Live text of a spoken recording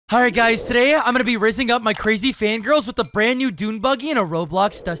Alright guys, today I'm gonna be rizzing up my crazy fangirls with a brand new dune buggy and a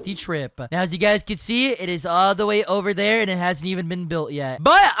Roblox dusty trip. Now as you guys can see, it is all the way over there and it hasn't even been built yet.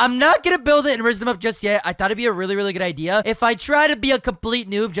 But I'm not gonna build it and rizz them up just yet. I thought it'd be a really good idea if I try to be a complete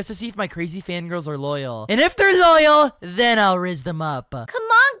noob just to see if my crazy fangirls are loyal. And if they're loyal, then I'll rizz them up. Come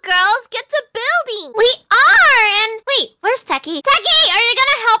on, girls, get to building. We are, and wait, where's Techy? Techy, are you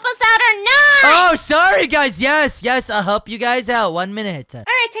gonna help us out or not? Oh, sorry guys. Yes, I'll help you guys out. 1 minute. All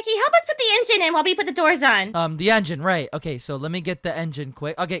right, Techy, help us put the engine in while we put the doors on. The engine, right. Okay, so let me get the engine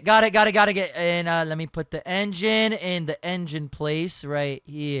quick. Okay, got it. And let me put the engine in the engine place right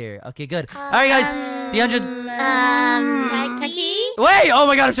here. Okay, good. All right, guys, the engine. Techy? Wait, oh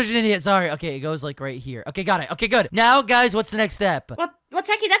my god, I'm such an idiot. Sorry. Okay, it goes like right here. Okay, got it. Okay, good. Now, guys, what's the next step? Well,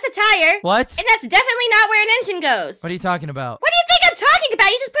 Techy, that's a tire. What? And that's definitely not where an engine goes. What are you talking about? What do you think I'm talking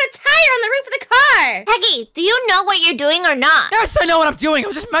about? You just put a tire on the roof of the car. Techy, do you know what you're doing or not? Yes, I know what I'm doing. I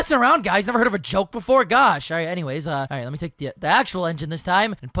was just messing around, guys. Never heard of a joke before. Gosh. All right, anyways, all right, let me take the actual engine this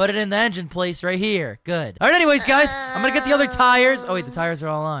time and put it in the engine place right here. Good. All right, anyways, guys, I'm gonna get the other tires. Oh, wait, the tires are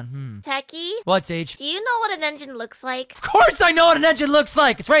all on. Techy? What, Sage? Do you know what an engine looks like? Of course I know what an engine looks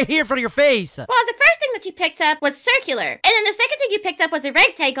like. It's right here in front of your face. Well, the first thing that you picked up was circular. And then the second thing you picked up was a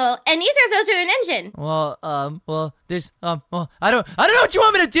rectangle, and neither of those are an engine. Well, this, well, I don't know what you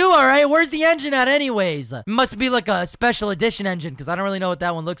want me to do, all right? Where's the engine at anyways? It must be like a special edition engine, because I don't really know what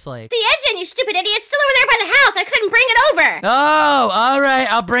that one looks like. The engine, you stupid idiot, it's still over there by the house. I couldn't bring it over. Oh, all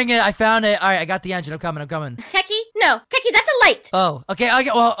right, I'll bring it. I found it. All right, I got the engine. I'm coming. Techy? No. Techy, that's a light. Oh, okay.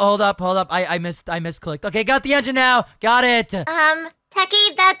 Well, hold up. I misclicked. Okay, got the engine now. Got it.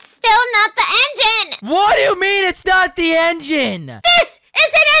 Techy, that's still not the engine. What do you mean it's not the engine? This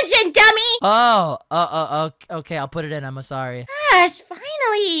is an engine, dummy. Oh, okay, I'll put it in. I'm sorry. Gosh,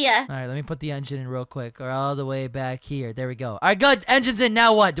 finally. All right, let me put the engine in real quick. Or all the way back here. There we go. All right, good. Engine's in.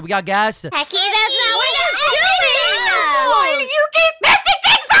 Now what? Do we got gas? Techy, that's not what you're doing. Why do you keep messing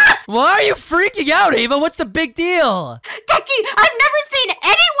things up? Why are you freaking out, Ava? What's the big deal? Techy, I've never seen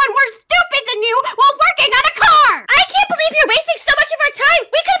anyone more stupid than you while working on a car. I can't believe you're wasting so much of our time.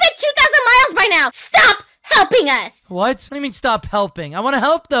 We could have been 2,000 miles by now. Stop helping us. What do you mean stop helping? I want to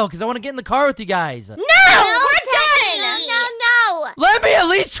help, though, because I want to get in the car with you guys. No, we're done. No. Let me at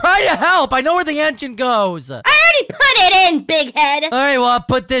least try to help. I know where the engine goes. I already put it in, big head. All right, well, I'll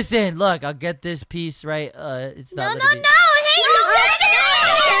put this in. Look, I'll get this piece right. It's not. No. Hey, no.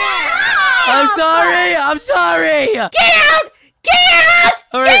 I'm sorry. Get out.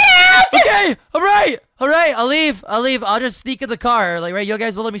 All right. Get out. Okay. All right. I'll leave. I'll just sneak in the car. Like, right? You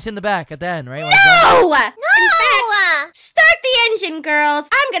guys will let me sit in the back at the end, right? No. Start the engine, girls.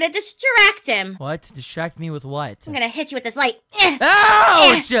 I'm gonna distract him. What? Distract me with what? I'm gonna hit you with this light.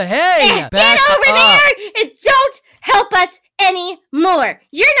 Ouch! Hey! Get over there and don't help us anymore.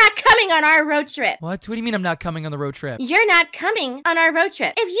 You're not coming on our road trip. What do you mean I'm not coming on the road trip? You're not coming on our road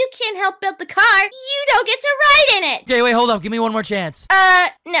trip. If you can't help build the car, you don't get to ride in it. Okay, wait, hold up. Give me one more chance.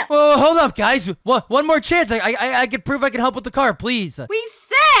 No. Whoa, hold up, guys. One more chance. I could prove I can help with the car, please. We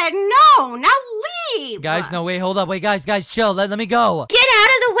said no. Now leave. Guys, no, wait, hold up. Wait, guys, chill. Let me go. Get out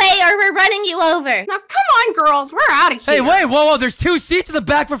of the way or we're running you over. Now, come on, girls. We're out of here. Hey, wait, whoa, there's 2 seats in the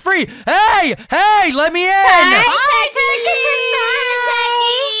back for free. Hey, let me in. Bye, Techy.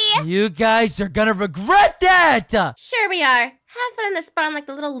 You guys are gonna regret that. Sure we are. Have fun in the spawn like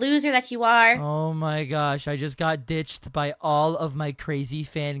the little loser that you are. Oh my gosh, I just got ditched by all of my crazy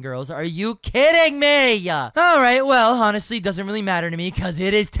fangirls. Are you kidding me? Alright, well, honestly, it doesn't really matter to me because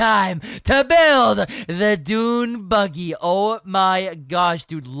it is time to build the dune buggy. Oh my gosh,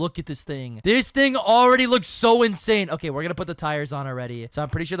 dude, look at this thing. This thing already looks so insane. Okay, we're gonna put the tires on already. So I'm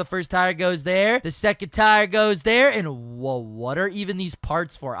pretty sure the first tire goes there. The second tire goes there. And whoa, what are even these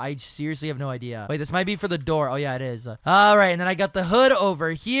parts for? I seriously have no idea. Wait, this might be for the door. Oh yeah, it is. Alright, and then I got the hood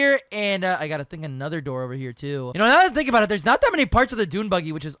over here, and I got another door over here too. You know, now that I think about it, there's not that many parts of the dune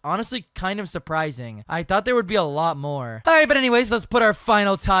buggy, which is honestly kind of surprising. I thought there would be a lot more. All right, but anyways, let's put our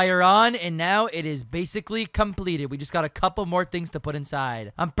final tire on, and now it is basically completed. We just got a couple more things to put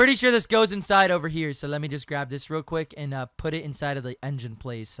inside. I'm pretty sure this goes inside over here, so let me just grab this real quick and put it inside of the engine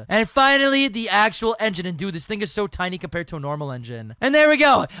place. And finally, the actual engine. And dude, this thing is so tiny compared to a normal engine. And there we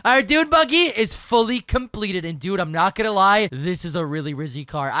go. Our dune buggy is fully completed, and dude, I'm not gonna lie, this is a really rizzy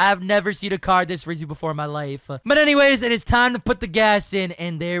car. I have never seen a car this rizzy before in my life. But anyways, it is time to put the gas in,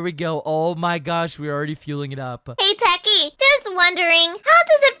 and there we go. Oh my gosh, we're already fueling it up. Hey, Techy, just wondering, how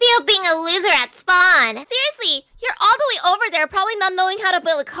does it feel being a loser at spawn? fun. Seriously, you're all the way over there probably not knowing how to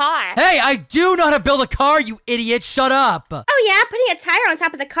build a car. Hey, I do know how to build a car, you idiot. Shut up. Oh yeah, putting a tire on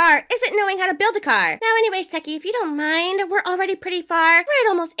top of the car isn't knowing how to build a car. Now anyways, Techy, if you don't mind, we're already pretty far. We're at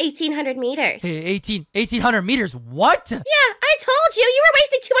almost 1,800 meters. Hey, 1,800 meters. What? Yeah, I told you. You were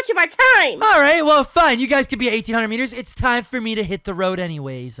wasting too much of our time. All right, well, fine. You guys could be at 1,800 meters. It's time for me to hit the road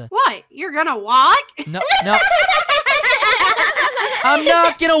anyways. What? You're gonna walk? No. I'm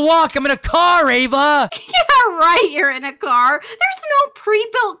not gonna walk. I'm in a car, Ava. Yeah, right. You're in a car. There's no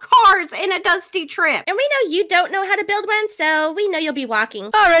pre-built cars in a dusty trip. And we know you don't know how to build one, so we know you'll be walking.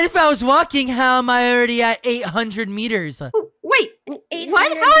 All right, if I was walking, how am I already at 800 meters? Wait, 800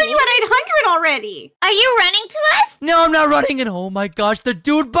 what? How are you at 800 already? Are you running to us? No, I'm not running. And oh my gosh, the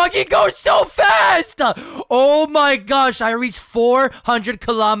dune buggy goes so fast. Oh my gosh, I reached 400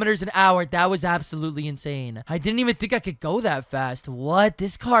 kilometers an hour. That was absolutely insane. I didn't even think I could go that fast. What?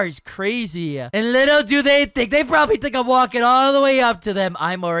 This car is crazy. And little do they think, they probably think I'm walking all the way up to them.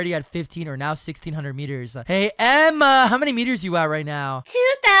 I'm already at 15 or now 1,600 meters. Hey, Emma, how many meters you at right now?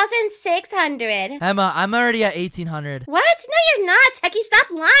 2,600. Emma, I'm already at 1,800. What? No, you're not, Techy.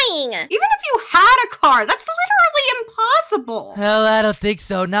 Stop lying. Even if you had a car, that's literally impossible. Hell, I don't think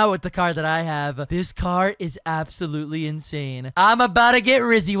so. Not with the car that I have. This car is absolutely insane. I'm about to get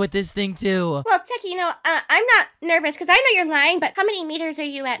Rizzy with this thing too. Well, Techy, I'm not nervous because I know you're lying, but how many meters are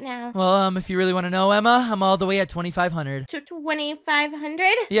you at now? Well, if you really want to know, Emma, I'm all the way at 2,500. To 2,500?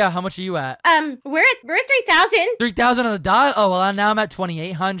 Yeah, how much are you at? We're at 3,000. 3,000 on the dot? Oh, well, now I'm at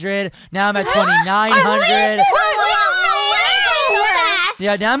 2,800. Now I'm at 2,900.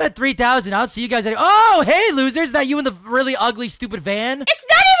 Yeah, now I'm at 3,000. I'll see you guys. Oh, hey, losers. Is that you in the really ugly, stupid van? It's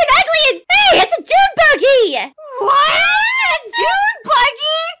not even ugly. Hey, it's a dune buggy. What? Dune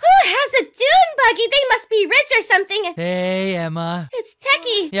buggy? Who has a dune buggy? They must be rich or something. Hey, Emma. It's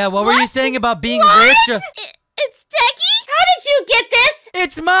Techy. Yeah, what were you saying about being rich? It's Techy? How did you get this?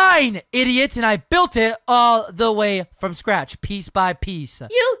 It's mine, idiot, and I built it all the way from scratch, piece by piece.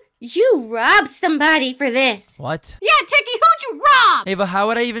 You robbed somebody for this. What? Yeah, Techy, who'd you rob? Ava, how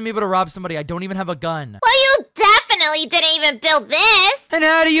would I even be able to rob somebody? I don't even have a gun. Well, you definitely didn't even build this. And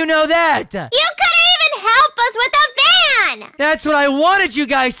how do you know that? You couldn't even help us with a van. That's what I wanted you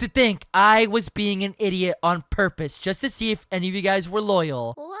guys to think. I was being an idiot on purpose, just to see if any of you guys were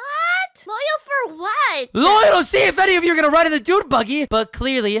loyal. What? Loyal for what? Loyal to see if any of you are gonna ride in the dune buggy, but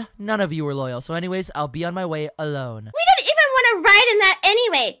clearly none of you were loyal. So anyways, I'll be on my way alone. We don't even want to ride in that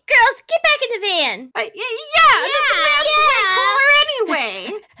anyway. Girls, get back in the van. The van's way cooler anyway.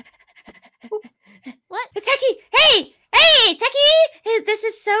 What? Techy, hey, Techy. This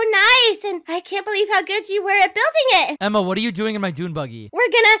is so nice, and I can't believe how good you were at building it. Emma, what are you doing in my dune buggy? We're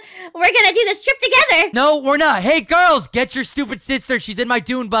gonna do this trip together. No, we're not. Hey, girls, get your stupid sister. She's in my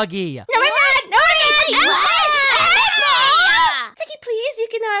dune buggy. No, we're not. No, we're not. What? Techy, please, you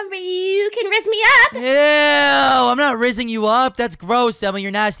can rizz me up. Ew, I'm not rizzing you up. That's gross, Emma.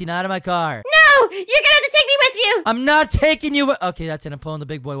 You're nasty. Not out of my car. No, you're gonna have to take me with you. I'm not taking you. Okay, that's it. I'm pulling the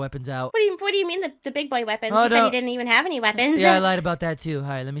big boy weapons out. What do you mean the big boy weapons? Oh, You said no. you didn't even have any weapons. Yeah, I lied about that too. All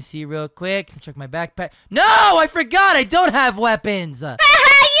right, let me see real quick. Check my backpack. No, I forgot. I don't have weapons. You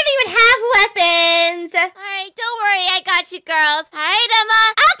don't even have weapons. Alright, don't worry, I got you girls. Alright, Emma,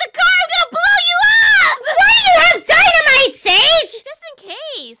 out the car, I'm gonna blow you up! Why do you have dynamite, Sage? Just in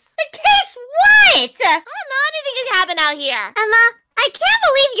case. In case what? I don't know, anything can happen out here. Emma, I can't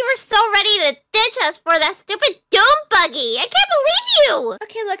believe you were so ready to ditch us for that stupid dune buggy. I can't believe you.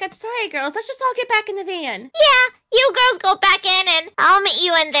 Okay, look, I'm sorry, girls. Let's just all get back in the van. Yeah, you girls go back in and I'll meet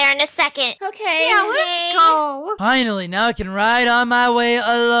you in there in a second. Okay. Yeah, let's go. Finally, now I can ride on my way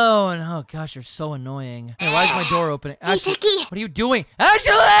alone. Oh gosh, you're so annoying. Hey, why is my door opening? Hey, Ashley, Techy. what are you doing?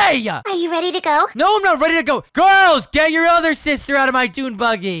 Ashley! Are you ready to go? No, I'm not ready to go. Girls, get your other sister out of my dune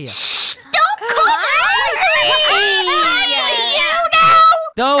buggy. Don't call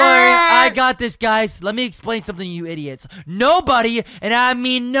Don't worry, I got this, guys. Let me explain something to you idiots. Nobody, and I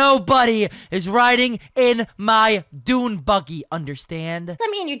mean nobody, is riding in my dune buggy, understand? Let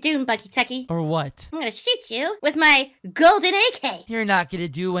me in your dune buggy, Techy. Or what? I'm gonna shoot you with my golden AK. You're not gonna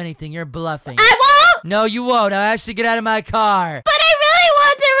do anything. You're bluffing. I won't! No, you won't. Now actually get out of my car. But I really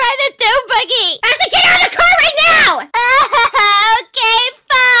want to ride the dune buggy. Actually, get out of the car right now! Okay,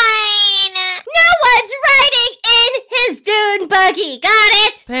 fine. No one's riding in his dune buggy. Got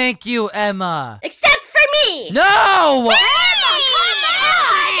it? Thank you, Emma. Except for me. No! Emma, come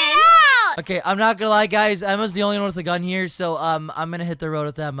on. Okay, I'm not gonna lie, guys. Emma's the only one with a gun here, so I'm gonna hit the road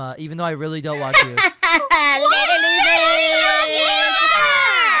with Emma, even though I really don't want to. Little losers.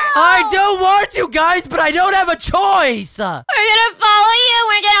 I don't want to, guys, but I don't have a choice. We're gonna follow you.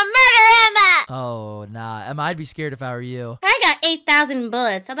 We're gonna murder Emma. Oh, Emma, I'd be scared if I were you. I got 8,000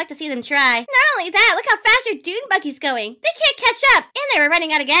 bullets. I'd like to see them try. Not only that, look how fast your dune buggy's going. They can't catch up, and they were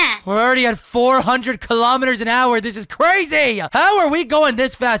running out of gas. We're already at 400 kilometers an hour. This is crazy. How are we going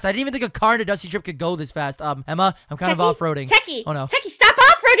this fast? I didn't even think a car in a dusty trip could go this fast. Emma, I'm kind of off-roading. Techy, oh no. Techy, stop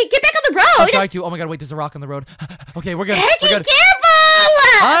off-roading. Get back on the road. I'm trying to. Oh my god, wait, there's a rock on the road. Okay, we're good. Techy, we're good. careful!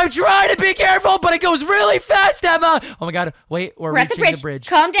 I'm trying to be careful, but it goes really fast, Emma. Oh my god, wait, we're at reaching the bridge.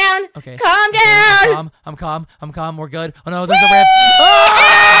 Calm down. Okay. Calm down. I'm calm. We're good. Oh no, there's a ramp. Oh!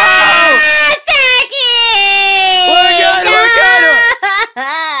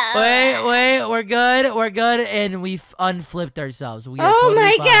 We're good. We're good. And we unflipped ourselves. We are oh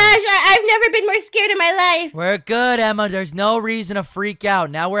my fine. gosh, I've never been more scared in my life. We're good, Emma. There's no reason to freak out.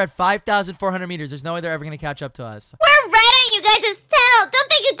 Now we're at 5,400 meters. There's no way they're ever going to catch up to us. We're ready, you guys just tell. Don't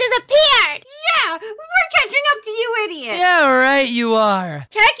think you disappeared. Yeah, we're catching up to you, idiot. Yeah, right, you are.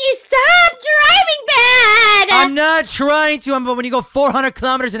 Techy, stop driving bad. I'm not trying to, Emma, but when you go 400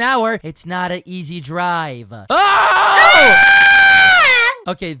 kilometers an hour, it's not an easy drive. Oh!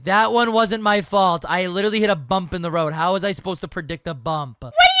 Okay, that one wasn't my fault. I literally hit a bump in the road. How was I supposed to predict a bump?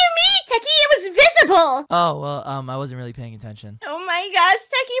 What do you mean, Techy? It was visible. Oh, well, I wasn't really paying attention. Oh my gosh,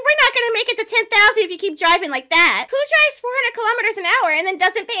 Techy, we're not gonna make it to 10,000 if you keep driving like that. Who drives 400 kilometers an hour and then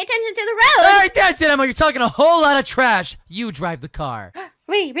doesn't pay attention to the road? All right, that's it, Emma. You're talking a whole lot of trash. You drive the car.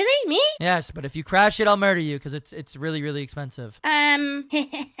 Wait, really? Me? Yes, but if you crash it, I'll murder you because it's really, really expensive.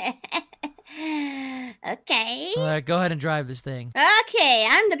 Okay. All right, go ahead and drive this thing. Okay,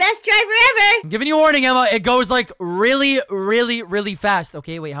 I'm the best driver ever. I'm giving you a warning, Emma. It goes like really, really, really fast.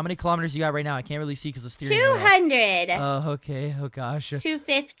 Okay, wait, how many kilometers you got right now? I can't really see because the steering wheel. 200. Oh, okay. Oh, gosh.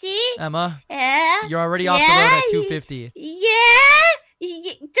 250. Emma, Yeah. you're already off the road at 250. Yeah.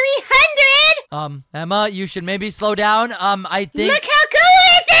 300. Emma, you should maybe slow down. I think. Look how cool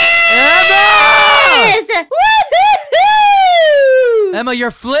this is! Emma! Woo-hoo-hoo! Emma,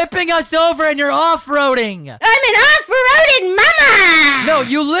 you're flipping us over and you're off-roading. I'm an off-roading mama! No,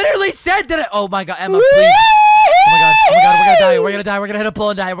 you literally said that. Oh my god, Emma, please. Oh my god, we're gonna die. We're gonna hit a pole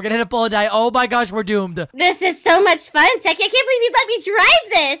and die. Oh my gosh, we're doomed. This is so much fun, Techy. I can't believe you let me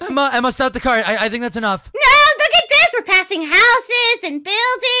drive this. Emma, stop the car. I think that's enough. No, look at this. We're passing houses and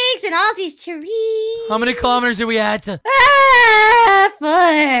buildings and all these trees. How many kilometers are we at? 400.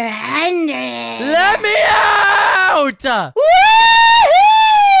 Let me out!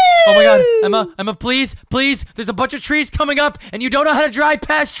 Oh my god, Emma, please. There's a bunch of trees coming up, and you don't know how to drive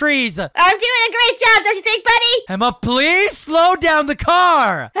past trees. I'm doing a great job, don't you think, buddy? Emma, please slow down the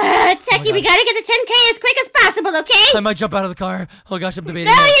car. Techy, we gotta get to 10K as quick as possible, okay? I might jump out of the car. Oh gosh, I'm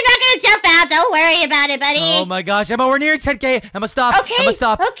debating. No, you're not gonna jump out. Don't worry about it, buddy. Oh my gosh, Emma, we're near 10K. Emma, stop. Okay. Emma,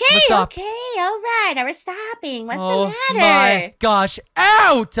 stop. Okay. Emma, stop. Okay. All right. Now we're stopping. What's Oh the matter? my gosh,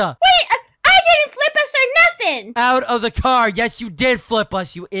 out! Wait, I didn't flip us or nothing. Out of the car. Yes, you did flip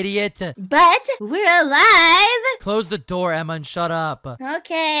us, you idiot. But we're alive. Close the door, Emma, and shut up.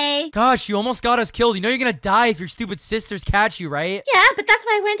 Okay. Gosh, you almost got us killed. You know you're gonna die if your stupid sisters catch you, right? Yeah, but that's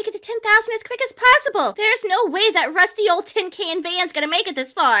why I wanted to get to 10,000 as quick as possible. There's no way that rusty old tin can van's gonna make it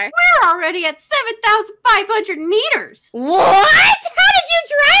this far. We're already at 7,500 meters. What? How did you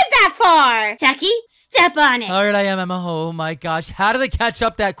drive that far? Techy, step on it. All right, I am, Emma. Oh my gosh, how did they catch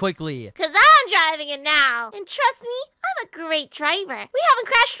up that quickly? Because I'm driving it now. And trust me, I'm a great driver. We haven't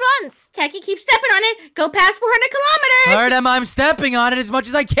crashed once. Techy, keep stepping on it. Go past 400 kilometers. All right, Emma, I'm stepping on it as much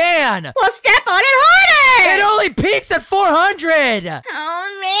as I can. Well, step on it harder. It only peaks at 400.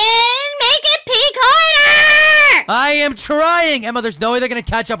 Oh, man. Make it peak harder. I am trying. Emma, there's no way they're going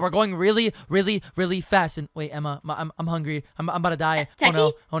to catch up. We're going really, really, really fast. And wait, Emma, I'm hungry. I'm about to die.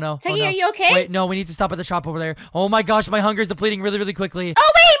 Techy? Oh, no. Techy, are you okay? Wait, no, we need to stop at the shop over there. Oh, my gosh, my hunger is depleting really, really quickly.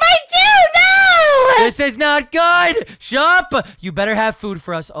 Oh, wait, mine too. No. This is not good. Shop. You better have food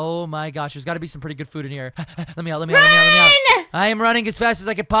for us. Oh, my gosh. There's got to be some pretty good food in here. Let me out. I am running as fast as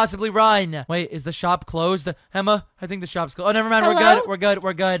I could possibly run. Wait, is the shop closed? Emma, I think the shop's closed. Oh, never mind. Hello? We're good. Oh,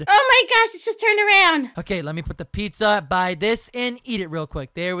 my gosh. It's just turned around. Okay, let me put the pizza by this and eat it real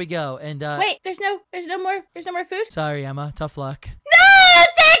quick. There we go. And Wait, there's no more food? sorry, Emma. Tough luck. No,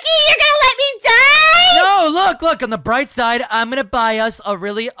 Techy, you're gonna let me die? No, look. On the bright side, I'm gonna buy us a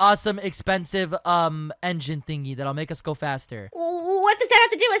really awesome, expensive engine thingy that'll make us go faster. What does that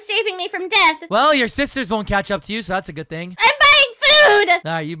have to do with saving me from death? Well, your sisters won't catch up to you, so that's a good thing. I'm buying food.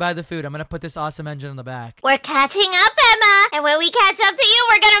 All right, you buy the food. I'm gonna put this awesome engine in the back. We're catching up, Emma. And when we catch up to you,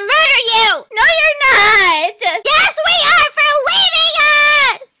 we're gonna murder you. No, you're not. Yes, we are for leaving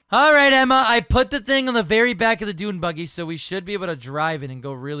us. All right, Emma, I put the thing on the very back of the dune buggy, so we should be able to drive it and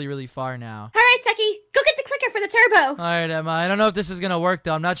go really, really far now. All right, Techy, go get the clicker for the turbo. All right, Emma, I don't know if this is going to work,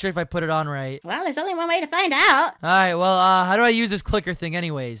 though. I'm not sure if I put it on right. Well, there's only one way to find out. All right, well, how do I use this clicker thing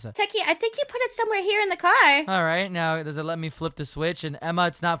anyways? Techy, I think you put it somewhere here in the car. All right, now, does it let me flip the switch? And Emma,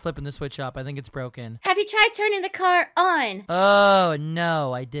 it's not flipping the switch up. I think it's broken. Have you tried turning the car on? Oh,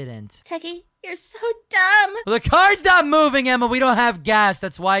 no, I didn't. Techy, you're so dumb. Well, the car's not moving, Emma. We don't have gas.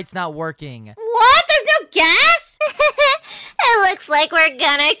 That's why it's not working. What? There's no gas? It looks like we're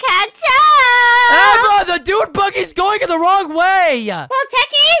gonna catch up. Emma, the dune buggy's going in the wrong way. Well,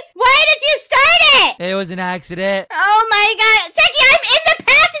 Techy, why did you start it? It was an accident. Oh my god. Techy, I'm in the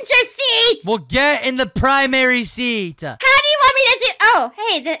passenger seat. Well, get in the primary seat. How do you want me to do? Oh,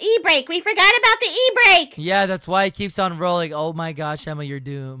 hey, the e-brake. We forgot about the e-brake. Yeah, that's why it keeps on rolling. Oh my gosh, Emma, you're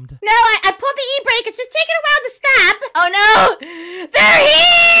doomed. No, I pulled the e-brake. It's just taking a while to stop. Oh no. They're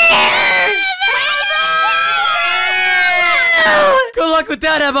here. Good luck with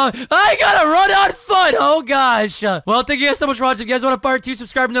that, Emma. I gotta run on foot. Oh, gosh. Well, thank you guys so much for watching. If you guys want a part 2,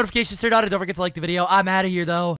 subscribe and notifications turned on. And don't forget to like the video. I'm out of here, though.